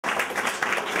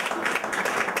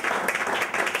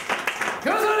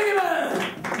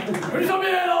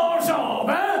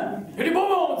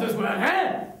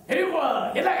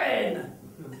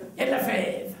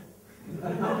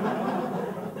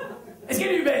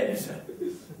belge.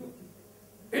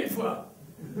 Une fois.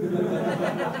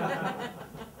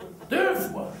 2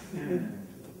 fois.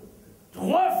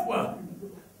 3 fois.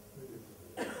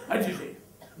 À juger.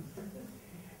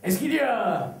 Est-ce qu'il y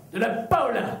a de la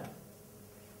Paola,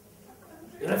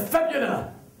 de la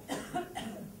Fabiola,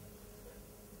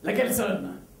 la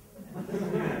Calzone,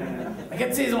 la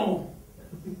 4 saisons,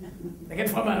 la 4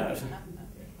 fromages?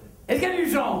 Est-ce qu'il y a du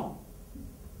Jean?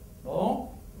 Bon.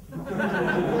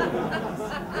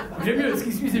 J'aime mieux, ce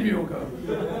qui suit c'est mieux encore.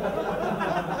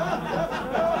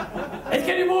 Est-ce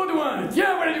qu'il y a du Baudouin?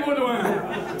 Tiens, voilà du Baudouin.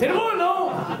 C'est drôle, non?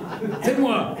 C'est de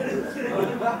moi.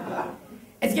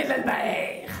 Est-ce qu'il y a de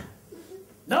l'Albert?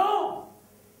 Non?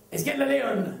 Est-ce qu'il y a de la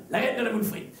Léone, la reine de la boule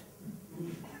frite?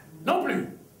 Non plus.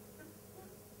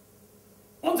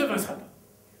 On ne se passera pas.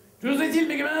 Toujours est-il,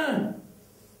 mes gamins,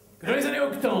 que dans les années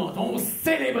 80, on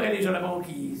célébrait les gens de la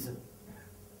banquise.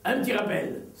 Un petit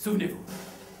rappel, souvenez-vous.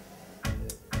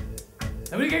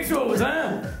 Ça vous dit quelque chose,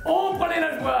 hein? On prend les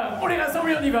nageoires, on les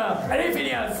rassemble et on y va. Allez,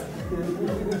 feignasse.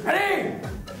 Allez!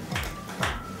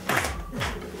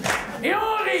 Et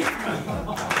en rythme!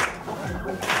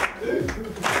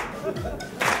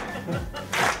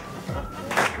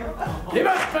 Les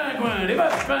bas de pingouins, les bas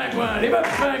de pingouins, les bas de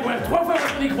pingouins. 3 fois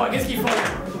quand on y croit, qu'est-ce qu'ils font?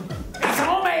 Ils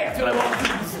s'emmerdent sur la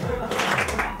banquise.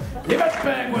 Les bas de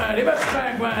pingouins, les bas de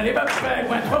pingouins, les bas de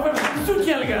pingouins. 3 fois il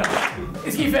soutient le gars.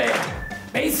 Qu'est-ce qu'il fait?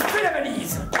 Mais il se fait la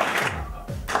valise.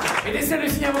 Et des salles de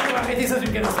cinéma pour arrêter ça, c'est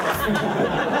une catastrophe.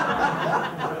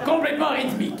 Complètement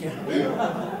rythmique.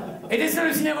 Et des salles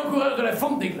de cinéma coureurs de la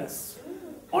fonte des glaces.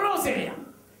 On n'en sait rien.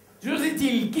 Toujours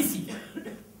est-il qu'ici,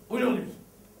 aujourd'hui,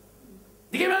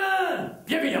 des gamins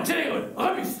bienveillants, généreux,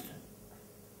 robustes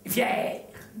et fiers.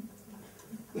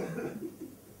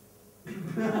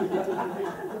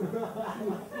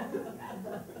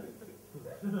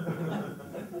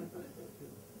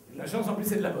 La chance en plus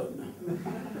c'est de la bonne.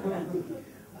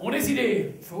 On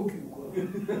décidé, il faut au cul ou quoi?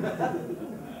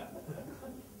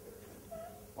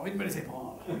 Envie de me laisser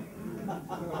prendre.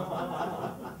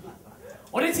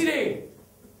 On décidé.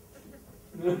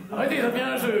 Arrêtez, ça devient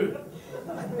un jeu.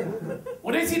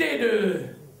 On décidé de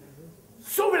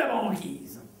sauver la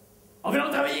banquise en venant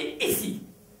travailler ici,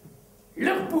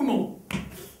 leurs poumons,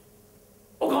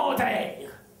 au grand air,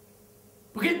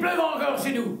 pour qu'il pleuve encore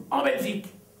chez nous, en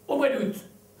Belgique, au mois d'août,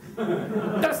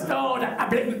 d'Ostende à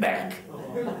Blenberg.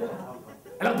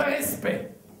 Alors par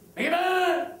respect, mes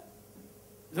gamins,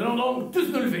 nous allons donc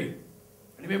tous nous lever.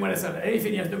 Allumez-moi la salle, allez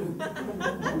feignasse, debout.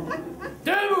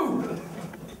 Debout!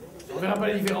 On ne verra pas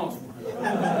la différence.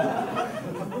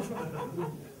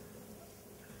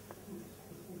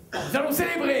 Nous allons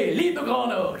célébrer l'hymne au Grand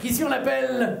Nord, qu'ici on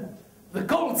appelle The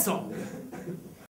Cold Song.